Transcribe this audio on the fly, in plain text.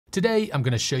Today I'm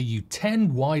going to show you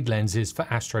 10 wide lenses for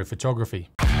astrophotography.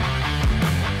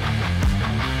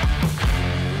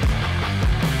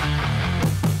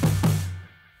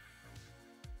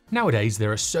 Nowadays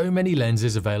there are so many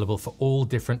lenses available for all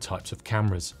different types of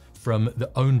cameras, from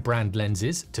the own brand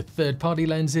lenses to third-party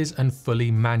lenses and fully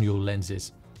manual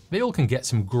lenses. They all can get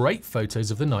some great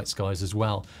photos of the night skies as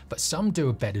well, but some do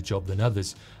a better job than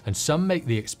others, and some make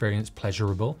the experience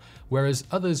pleasurable, whereas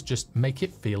others just make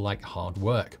it feel like hard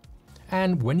work.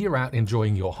 And when you're out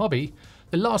enjoying your hobby,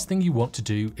 the last thing you want to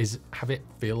do is have it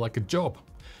feel like a job.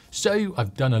 So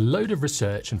I've done a load of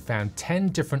research and found 10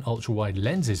 different ultra-wide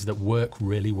lenses that work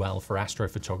really well for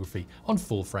astrophotography on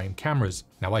full-frame cameras.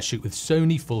 Now I shoot with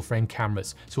Sony full-frame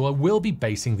cameras, so I will be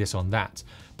basing this on that.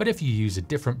 But if you use a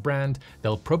different brand,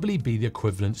 they'll probably be the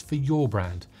equivalents for your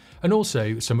brand. And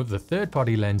also, some of the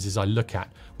third-party lenses I look at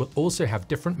will also have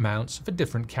different mounts for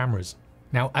different cameras.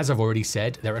 Now, as I've already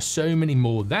said, there are so many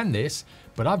more than this,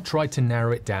 but I've tried to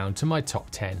narrow it down to my top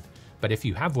 10. But if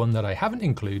you have one that I haven't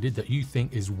included that you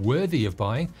think is worthy of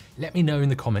buying, let me know in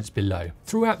the comments below.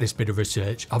 Throughout this bit of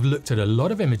research, I've looked at a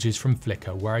lot of images from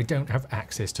Flickr where I don't have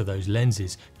access to those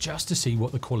lenses, just to see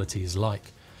what the quality is like.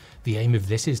 The aim of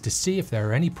this is to see if there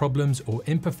are any problems or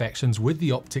imperfections with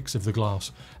the optics of the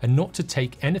glass, and not to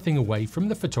take anything away from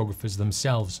the photographers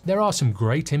themselves. There are some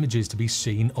great images to be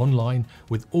seen online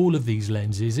with all of these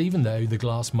lenses, even though the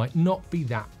glass might not be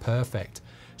that perfect.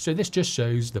 So this just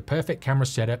shows the perfect camera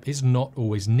setup is not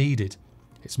always needed.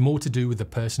 It's more to do with the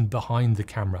person behind the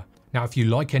camera. Now, if you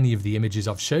like any of the images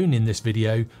I've shown in this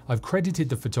video, I've credited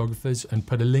the photographers and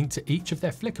put a link to each of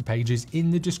their Flickr pages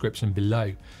in the description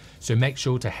below. So make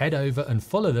sure to head over and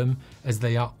follow them, as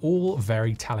they are all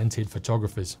very talented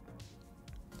photographers.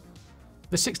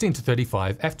 The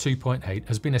 16-35 f2.8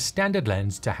 has been a standard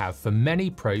lens to have for many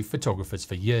pro photographers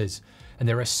for years, and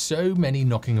there are so many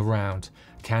knocking around.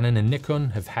 Canon and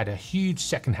Nikon have had a huge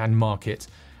second-hand market,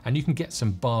 and you can get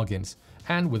some bargains.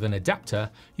 And with an adapter,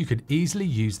 you could easily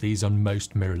use these on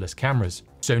most mirrorless cameras.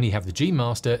 Sony have the G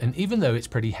Master, and even though it's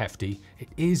pretty hefty, it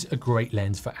is a great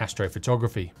lens for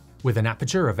astrophotography. With an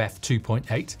aperture of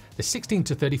f2.8, the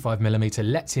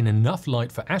 16-35mm lets in enough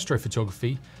light for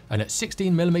astrophotography, and at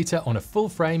 16mm on a full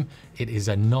frame, it is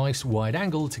a nice wide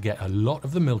angle to get a lot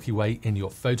of the Milky Way in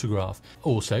your photograph.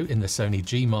 Also, in the Sony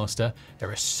G Master, there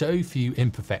are so few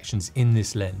imperfections in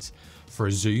this lens. For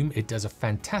a zoom, it does a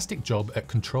fantastic job at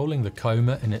controlling the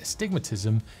coma and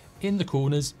astigmatism in the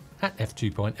corners at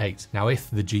f2.8. Now, if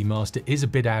the G Master is a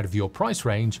bit out of your price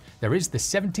range, there is the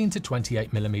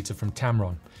 17-28mm from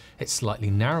Tamron. It's slightly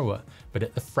narrower, but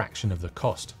at the fraction of the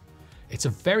cost. It's a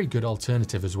very good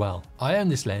alternative as well. I own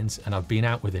this lens and I've been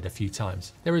out with it a few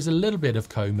times. There is a little bit of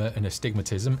coma and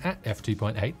astigmatism at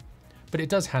f2.8, but it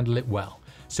does handle it well.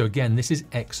 So again, this is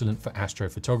excellent for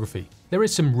astrophotography. There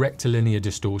is some rectilinear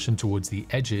distortion towards the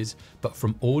edges, but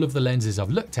from all of the lenses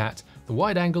I've looked at, the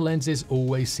wide angle lenses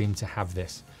always seem to have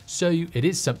this. So it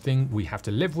is something we have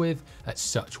to live with at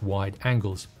such wide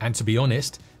angles. And to be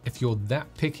honest, if you're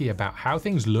that picky about how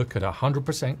things look at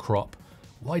 100% crop,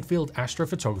 wide field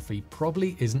astrophotography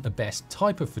probably isn't the best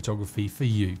type of photography for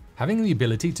you. Having the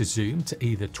ability to zoom to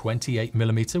either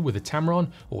 28mm with a Tamron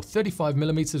or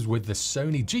 35mm with the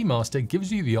Sony G Master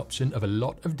gives you the option of a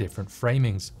lot of different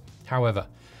framings. However,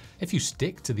 if you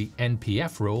stick to the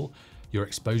NPF rule, your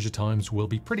exposure times will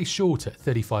be pretty short at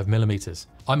 35mm.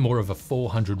 I'm more of a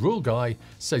 400 rule guy,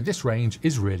 so this range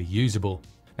is really usable.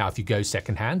 Now, if you go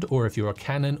secondhand, or if you're a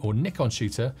Canon or Nikon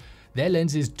shooter, their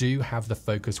lenses do have the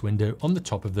focus window on the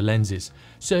top of the lenses.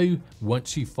 So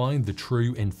once you find the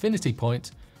true infinity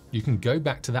point, you can go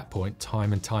back to that point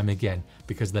time and time again,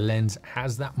 because the lens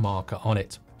has that marker on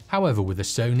it. However, with the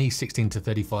Sony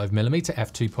 16-35mm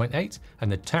f2.8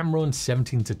 and the Tamron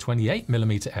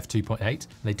 17-28mm f2.8,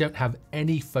 they don't have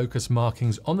any focus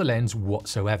markings on the lens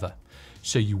whatsoever.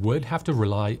 So you would have to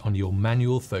rely on your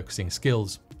manual focusing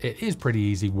skills. It is pretty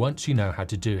easy once you know how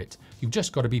to do it. You've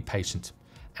just got to be patient.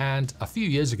 And a few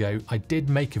years ago, I did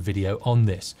make a video on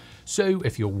this. So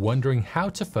if you're wondering how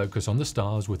to focus on the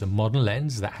stars with a modern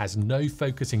lens that has no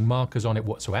focusing markers on it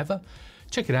whatsoever,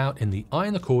 check it out in the eye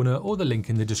in the corner or the link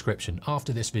in the description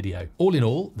after this video. All in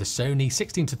all, the Sony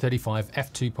 16-35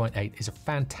 f2.8 is a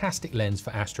fantastic lens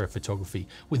for astrophotography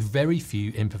with very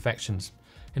few imperfections.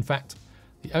 In fact,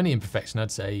 the only imperfection I'd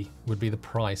say would be the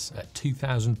price at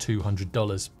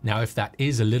 $2,200. Now, if that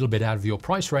is a little bit out of your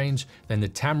price range, then the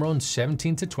Tamron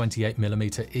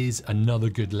 17-28mm is another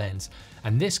good lens,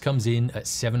 and this comes in at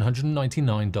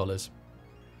 $799.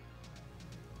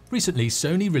 Recently,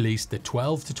 Sony released the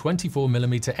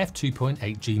 12-24mm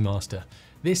f2.8 G Master.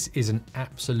 This is an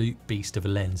absolute beast of a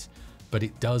lens, but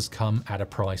it does come at a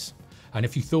price. And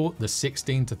if you thought the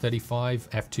 16 to 35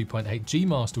 f2.8 G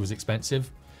Master was expensive,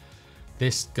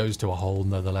 this goes to a whole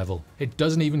nother level. It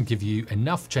doesn't even give you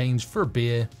enough change for a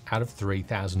beer out of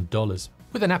 $3,000.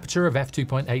 With an aperture of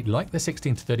f2.8 like the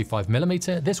 16 to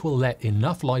 35mm, this will let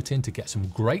enough light in to get some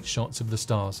great shots of the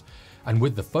stars. And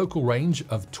with the focal range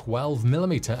of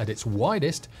 12mm at its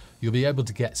widest, you'll be able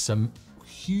to get some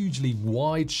hugely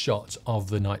wide shots of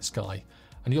the night sky.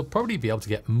 And you'll probably be able to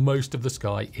get most of the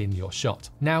sky in your shot.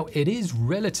 Now, it is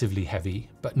relatively heavy,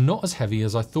 but not as heavy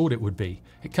as I thought it would be.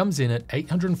 It comes in at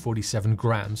 847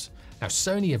 grams. Now,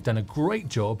 Sony have done a great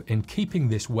job in keeping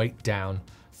this weight down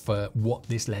for what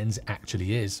this lens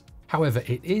actually is. However,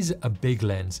 it is a big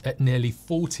lens at nearly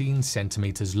 14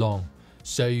 centimeters long.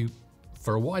 So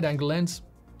for a wide angle lens,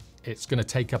 it's going to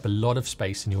take up a lot of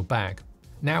space in your bag.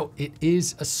 Now, it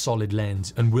is a solid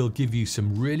lens and will give you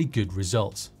some really good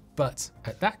results. But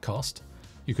at that cost,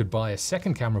 you could buy a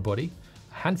second camera body,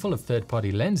 a handful of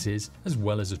third-party lenses, as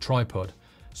well as a tripod.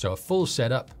 So a full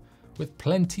setup with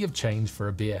plenty of change for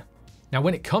a beer. Now,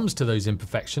 when it comes to those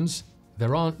imperfections,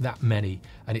 there aren't that many,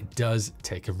 and it does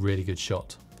take a really good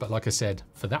shot. But like I said,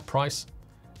 for that price,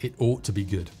 it ought to be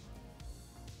good.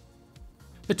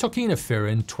 The Tokina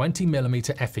Furin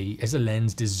 20mm FE is a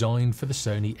lens designed for the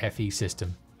Sony FE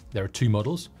system. There are two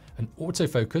models, an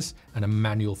autofocus and a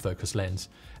manual focus lens.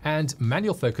 And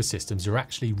manual focus systems are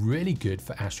actually really good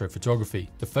for astrophotography.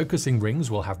 The focusing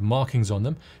rings will have markings on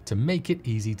them to make it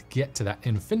easy to get to that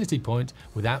infinity point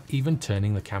without even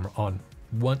turning the camera on,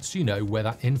 once you know where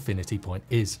that infinity point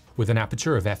is. With an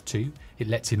aperture of f2, it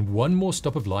lets in one more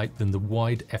stop of light than the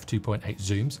wide f2.8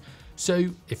 zooms. So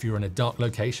if you're in a dark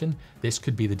location, this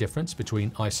could be the difference between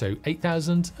ISO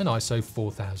 8000 and ISO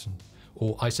 4000,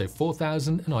 or ISO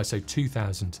 4000 and ISO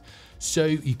 2000. So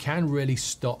you can really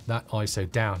stop that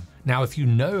ISO down. Now, if you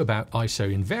know about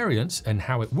ISO invariance and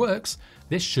how it works,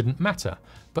 this shouldn't matter.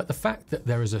 But the fact that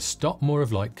there is a stop more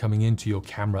of light coming into your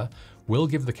camera will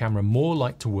give the camera more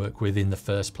light to work with in the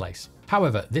first place.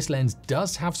 However, this lens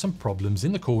does have some problems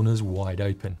in the corners wide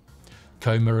open.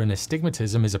 Coma and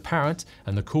astigmatism is apparent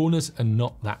and the corners are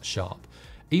not that sharp.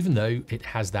 Even though it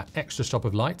has that extra stop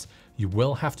of light, you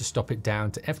will have to stop it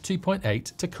down to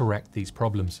f2.8 to correct these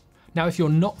problems. Now, if you're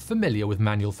not familiar with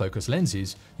manual focus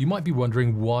lenses, you might be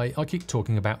wondering why I keep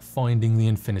talking about finding the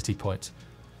infinity point.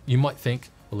 You might think,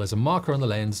 well, there's a marker on the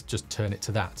lens, just turn it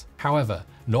to that. However,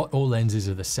 not all lenses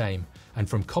are the same, and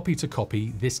from copy to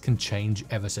copy, this can change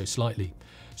ever so slightly.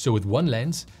 So with one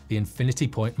lens, the infinity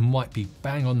point might be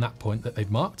bang on that point that they've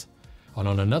marked, and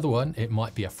on another one, it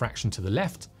might be a fraction to the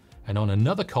left, and on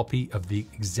another copy of the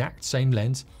exact same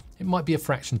lens, it might be a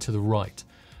fraction to the right.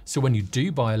 So when you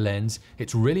do buy a lens,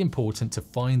 it's really important to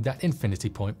find that infinity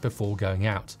point before going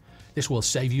out. This will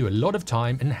save you a lot of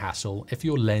time and hassle if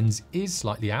your lens is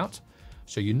slightly out,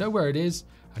 so you know where it is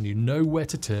and you know where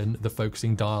to turn the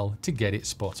focusing dial to get it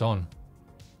spot on.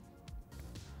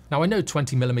 Now, I know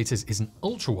 20mm isn't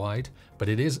ultra wide, but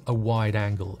it is a wide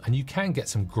angle and you can get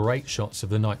some great shots of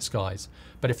the night skies.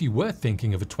 But if you were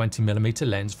thinking of a 20mm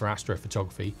lens for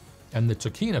astrophotography and the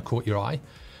Tokina caught your eye,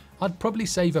 I'd probably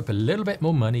save up a little bit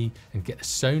more money and get a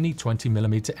Sony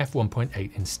 20mm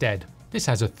f1.8 instead. This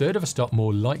has a third of a stop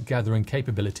more light gathering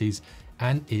capabilities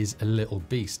and is a little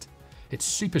beast. It's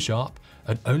super sharp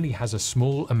and only has a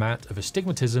small amount of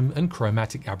astigmatism and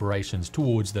chromatic aberrations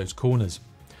towards those corners.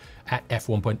 At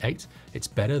f1.8, it's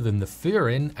better than the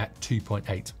Furin at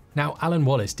 2.8. Now, Alan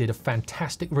Wallace did a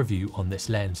fantastic review on this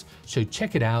lens, so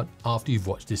check it out after you've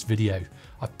watched this video.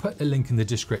 I've put a link in the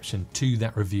description to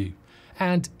that review.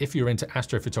 And if you're into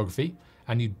astrophotography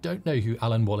and you don't know who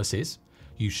Alan Wallace is,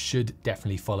 you should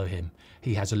definitely follow him.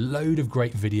 He has a load of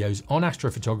great videos on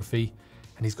astrophotography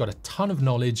and he's got a ton of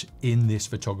knowledge in this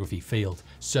photography field.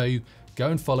 So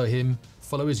go and follow him,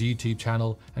 follow his YouTube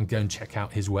channel and go and check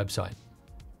out his website.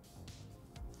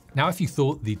 Now, if you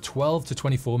thought the 12 to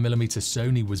 24mm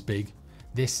Sony was big,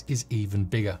 this is even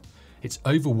bigger. It's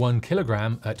over 1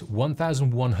 kilogram at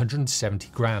 1,170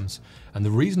 grams. And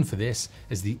the reason for this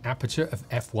is the aperture of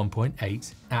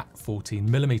f1.8 at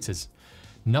 14mm.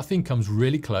 Nothing comes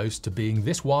really close to being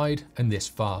this wide and this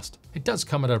fast. It does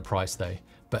come at a price though,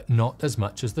 but not as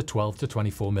much as the 12 to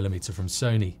 24mm from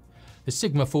Sony. The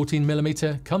Sigma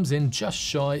 14mm comes in just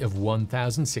shy of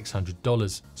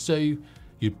 $1,600. So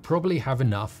you'd probably have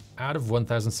enough out of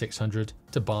 $1,600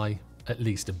 to buy at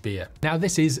least a beer. Now,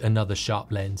 this is another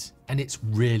sharp lens and it's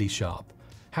really sharp.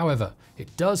 However,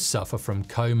 it does suffer from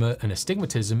coma and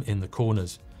astigmatism in the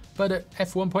corners. But at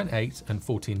f1.8 and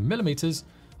 14mm,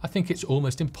 I think it's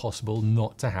almost impossible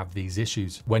not to have these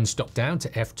issues. When stopped down to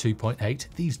f2.8,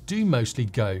 these do mostly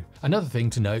go. Another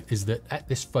thing to note is that at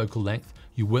this focal length,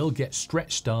 you will get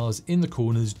stretch stars in the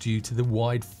corners due to the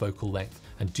wide focal length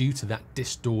and due to that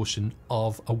distortion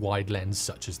of a wide lens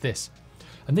such as this.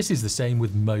 And this is the same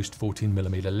with most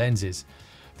 14mm lenses.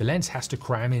 The lens has to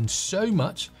cram in so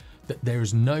much that there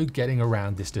is no getting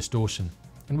around this distortion.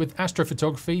 And with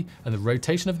astrophotography and the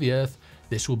rotation of the Earth,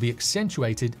 this will be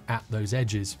accentuated at those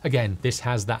edges. Again, this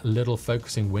has that little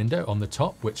focusing window on the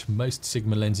top, which most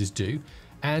Sigma lenses do.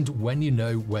 And when you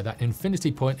know where that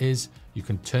infinity point is, you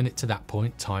can turn it to that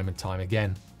point time and time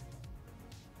again.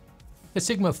 The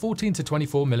Sigma 14 to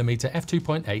 24mm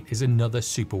f2.8 is another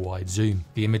super wide zoom.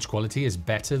 The image quality is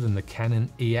better than the Canon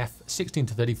EF 16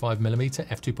 to 35mm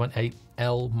f2.8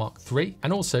 L Mark III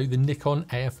and also the Nikon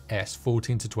AFS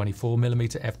 14 to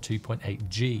 24mm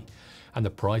f2.8G. And the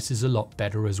price is a lot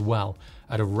better as well,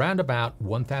 at around about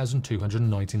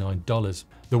 $1,299.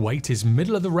 The weight is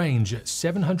middle of the range at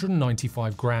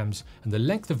 795 grams, and the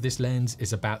length of this lens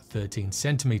is about 13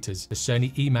 centimeters, the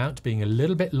Sony E mount being a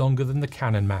little bit longer than the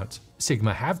Canon mount.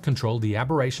 Sigma have controlled the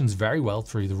aberrations very well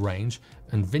through the range,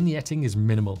 and vignetting is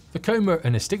minimal. The coma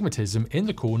and astigmatism in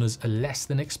the corners are less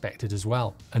than expected as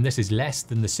well, and this is less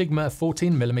than the Sigma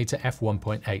 14mm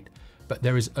f1.8. But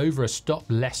there is over a stop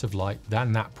less of light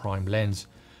than that prime lens,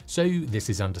 so this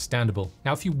is understandable.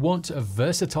 Now, if you want a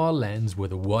versatile lens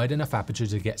with a wide enough aperture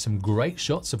to get some great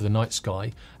shots of the night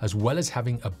sky, as well as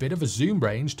having a bit of a zoom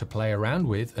range to play around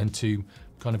with and to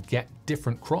kind of get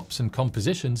different crops and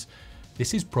compositions,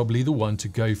 this is probably the one to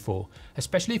go for,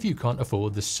 especially if you can't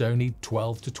afford the Sony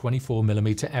 12 to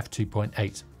 24mm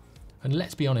f2.8. And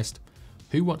let's be honest,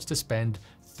 who wants to spend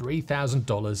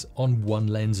 $3,000 on one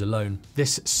lens alone?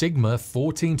 This Sigma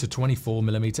 14 to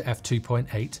 24mm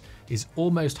f2.8 is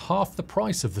almost half the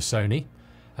price of the Sony,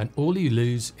 and all you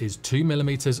lose is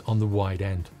 2mm on the wide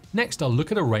end. Next, I'll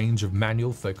look at a range of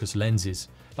manual focus lenses.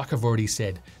 Like I've already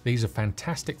said, these are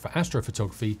fantastic for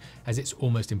astrophotography as it's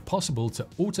almost impossible to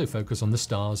autofocus on the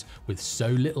stars with so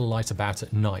little light about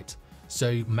at night.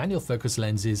 So manual focus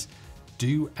lenses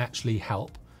do actually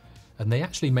help, and they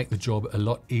actually make the job a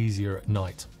lot easier at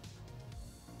night.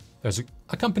 There's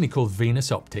a company called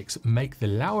Venus Optics make the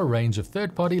Laowa range of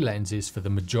third-party lenses for the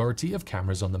majority of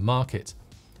cameras on the market.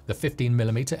 The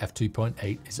 15mm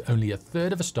f2.8 is only a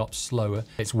third of a stop slower,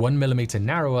 it's 1mm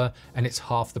narrower, and it's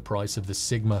half the price of the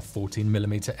Sigma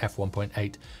 14mm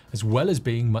f1.8, as well as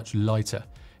being much lighter.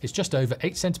 It's just over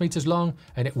 8 centimeters long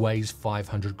and it weighs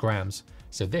 500 grams.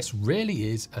 So this really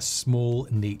is a small,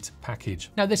 neat package.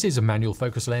 Now, this is a manual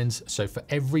focus lens, so for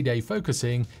everyday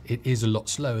focusing, it is a lot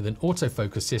slower than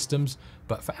autofocus systems,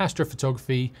 but for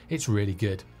astrophotography, it's really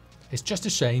good. It's just a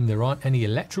shame there aren't any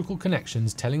electrical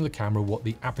connections telling the camera what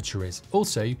the aperture is.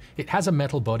 Also, it has a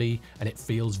metal body and it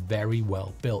feels very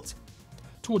well built.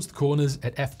 Towards the corners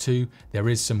at f2, there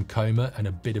is some coma and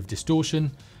a bit of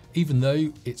distortion, even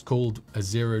though it's called a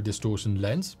zero distortion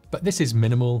lens, but this is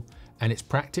minimal and it's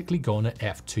practically gone at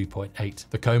f2.8.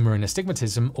 The coma and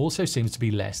astigmatism also seems to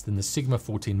be less than the Sigma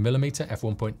 14mm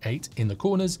f1.8 in the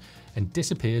corners and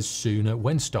disappears sooner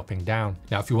when stopping down.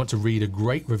 Now, if you want to read a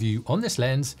great review on this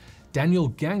lens, Daniel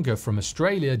Ganga from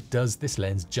Australia does this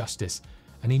lens justice,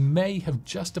 and he may have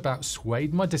just about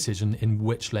swayed my decision in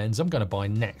which lens I'm going to buy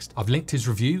next. I've linked his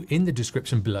review in the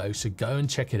description below, so go and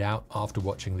check it out after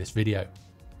watching this video.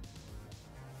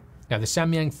 Now, the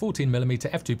Samyang 14mm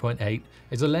f2.8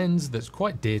 is a lens that's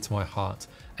quite dear to my heart,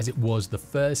 as it was the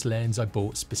first lens I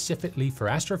bought specifically for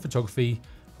astrophotography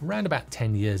around about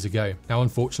 10 years ago. Now,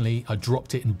 unfortunately, I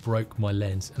dropped it and broke my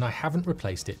lens, and I haven't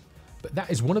replaced it. But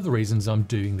that is one of the reasons I'm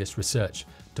doing this research,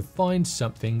 to find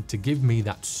something to give me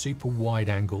that super wide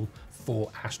angle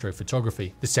for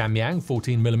astrophotography. The Samyang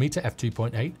 14mm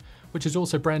f2.8, which is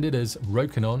also branded as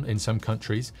Roentarre in some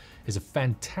countries, is a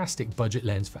fantastic budget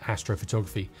lens for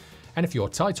astrophotography. And if you're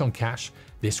tight on cash,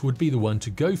 this would be the one to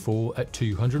go for at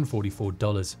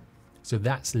 $244. So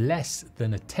that's less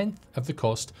than a tenth of the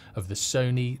cost of the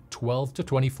Sony 12 to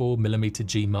 24mm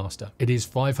G Master. It is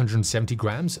 570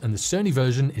 grams and the Sony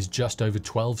version is just over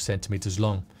 12 centimeters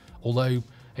long, although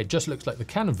it just looks like the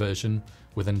Canon version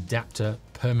with an adapter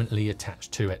permanently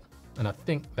attached to it. And I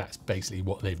think that's basically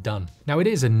what they've done. Now, it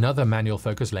is another manual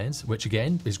focus lens, which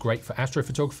again is great for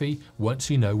astrophotography once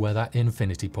you know where that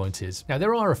infinity point is. Now,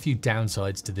 there are a few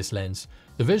downsides to this lens.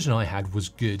 The version I had was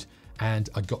good and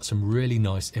I got some really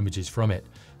nice images from it,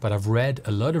 but I've read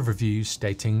a lot of reviews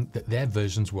stating that their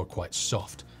versions were quite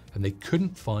soft and they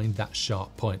couldn't find that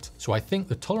sharp point. So I think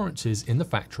the tolerances in the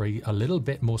factory are a little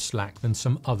bit more slack than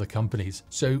some other companies.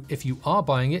 So if you are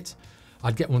buying it,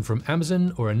 I'd get one from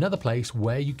Amazon or another place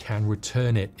where you can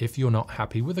return it if you're not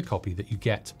happy with the copy that you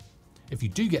get. If you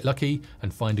do get lucky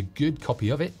and find a good copy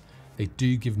of it, they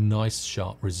do give nice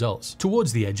sharp results.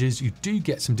 Towards the edges, you do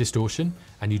get some distortion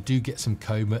and you do get some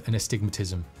coma and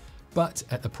astigmatism, but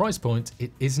at the price point,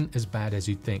 it isn't as bad as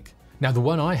you'd think. Now, the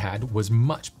one I had was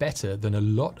much better than a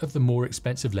lot of the more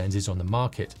expensive lenses on the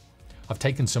market. I've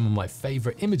taken some of my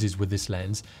favorite images with this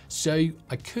lens, so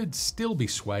I could still be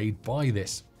swayed by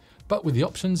this. But with the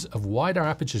options of wider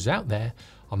apertures out there,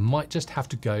 I might just have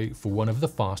to go for one of the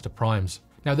faster primes.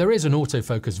 Now, there is an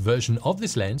autofocus version of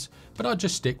this lens, but I'll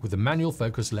just stick with the manual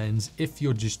focus lens if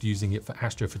you're just using it for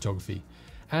astrophotography.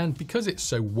 And because it's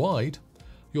so wide,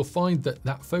 you'll find that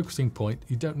that focusing point,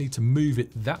 you don't need to move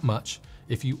it that much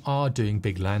if you are doing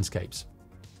big landscapes.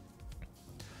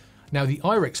 Now, the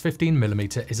Irix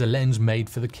 15mm is a lens made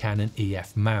for the Canon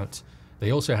EF mount.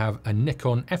 They also have a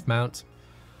Nikon F mount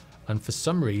and for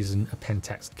some reason a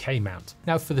Pentax K mount.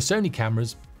 Now, for the Sony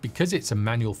cameras, because it's a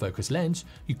manual focus lens,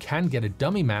 you can get a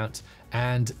dummy mount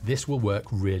and this will work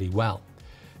really well.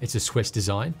 It's a Swiss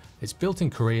design, it's built in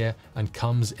Korea and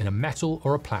comes in a metal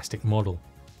or a plastic model.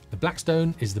 The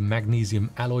Blackstone is the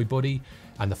magnesium alloy body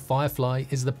and the Firefly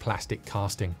is the plastic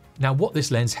casting. Now, what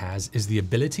this lens has is the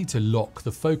ability to lock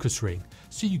the focus ring.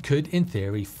 So you could, in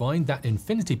theory, find that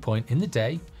infinity point in the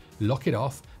day, lock it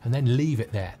off and then leave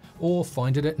it there, or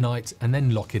find it at night and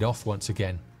then lock it off once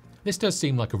again. This does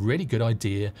seem like a really good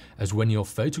idea, as when you're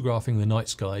photographing the night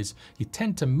skies, you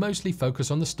tend to mostly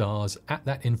focus on the stars at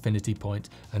that infinity point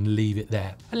and leave it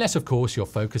there. Unless of course you're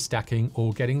focus stacking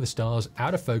or getting the stars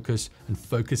out of focus and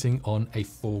focusing on a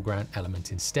foreground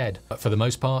element instead. But for the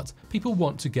most part, people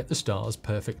want to get the stars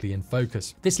perfectly in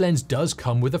focus. This lens does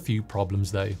come with a few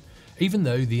problems though. Even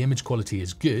though the image quality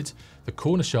is good, the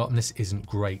corner sharpness isn't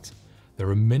great. There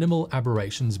are minimal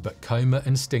aberrations, but coma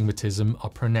and stigmatism are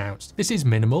pronounced. This is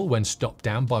minimal when stopped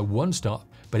down by one stop,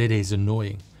 but it is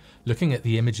annoying. Looking at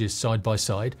the images side by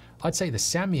side, I'd say the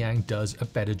Samyang does a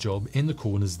better job in the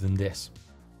corners than this.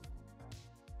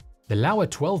 The Laowa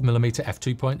 12mm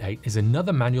f2.8 is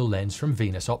another manual lens from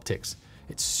Venus Optics.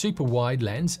 It's super wide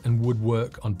lens and would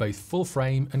work on both full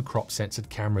frame and crop censored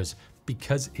cameras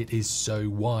because it is so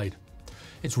wide.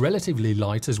 It's relatively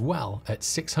light as well at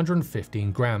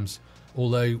 615 grams.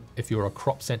 Although if you're a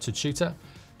crop censored shooter,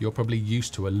 you're probably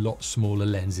used to a lot smaller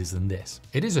lenses than this.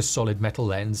 It is a solid metal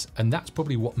lens and that's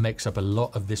probably what makes up a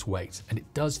lot of this weight, and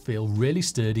it does feel really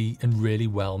sturdy and really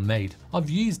well made. I've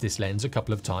used this lens a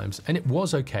couple of times and it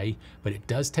was okay, but it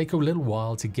does take a little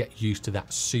while to get used to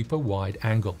that super wide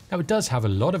angle. Now, it does have a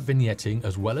lot of vignetting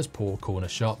as well as poor corner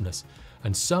sharpness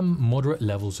and some moderate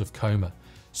levels of coma.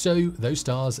 So those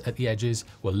stars at the edges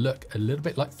will look a little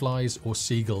bit like flies or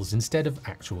seagulls instead of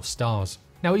actual stars.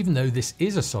 Now, even though this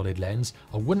is a solid lens,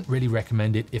 I wouldn't really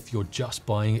recommend it if you're just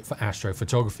buying it for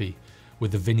astrophotography.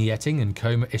 With the vignetting and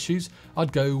coma issues,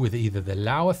 I'd go with either the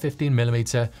Laowa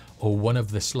 15mm or one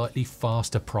of the slightly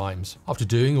faster primes. After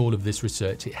doing all of this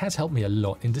research, it has helped me a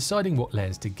lot in deciding what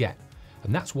lens to get.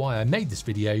 And that's why I made this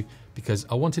video, because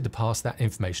I wanted to pass that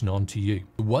information on to you.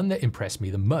 The one that impressed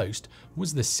me the most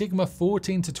was the Sigma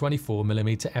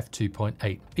 14-24mm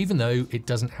f2.8. Even though it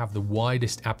doesn't have the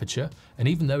widest aperture, and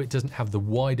even though it doesn't have the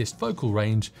widest focal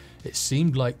range, it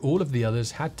seemed like all of the others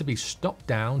had to be stopped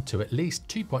down to at least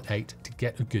 2.8 to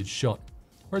get a good shot.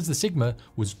 Whereas the Sigma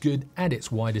was good at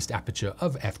its widest aperture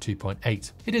of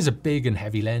f2.8. It is a big and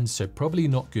heavy lens, so probably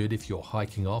not good if you're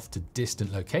hiking off to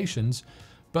distant locations,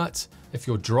 but if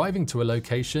you're driving to a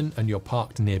location and you're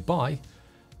parked nearby,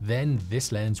 then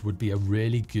this lens would be a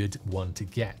really good one to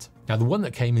get. Now, the one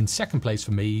that came in second place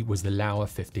for me was the Laowa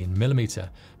 15mm,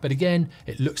 but again,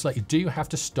 it looks like you do have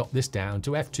to stop this down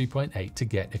to f2.8 to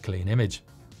get a clean image.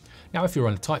 Now, if you're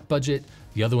on a tight budget,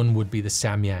 the other one would be the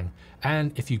Samyang,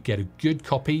 and if you get a good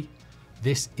copy,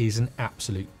 this is an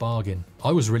absolute bargain.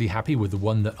 I was really happy with the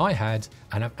one that I had,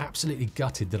 and I'm absolutely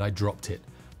gutted that I dropped it.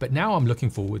 But now I'm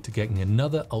looking forward to getting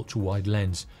another ultra-wide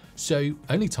lens, so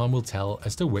only time will tell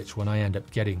as to which one I end up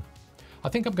getting. I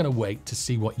think I'm going to wait to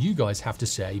see what you guys have to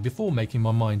say before making my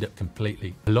mind up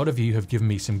completely. A lot of you have given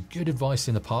me some good advice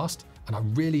in the past, and I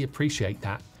really appreciate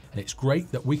that, and it's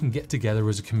great that we can get together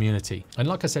as a community. And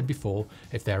like I said before,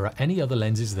 if there are any other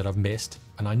lenses that I've missed,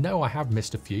 and I know I have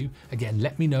missed a few, again,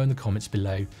 let me know in the comments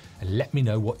below, and let me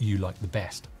know what you like the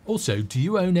best. Also, do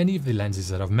you own any of the lenses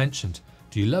that I've mentioned?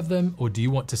 Do you love them, or do you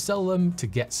want to sell them to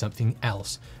get something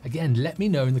else? Again, let me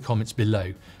know in the comments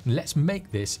below, and let's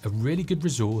make this a really good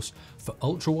resource for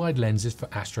ultra-wide lenses for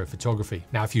astrophotography.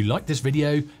 Now, if you like this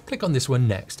video, click on this one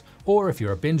next, or if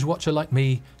you're a binge watcher like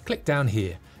me, click down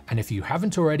here. And if you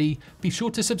haven't already, be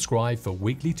sure to subscribe for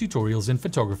weekly tutorials in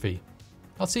photography.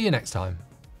 I'll see you next time.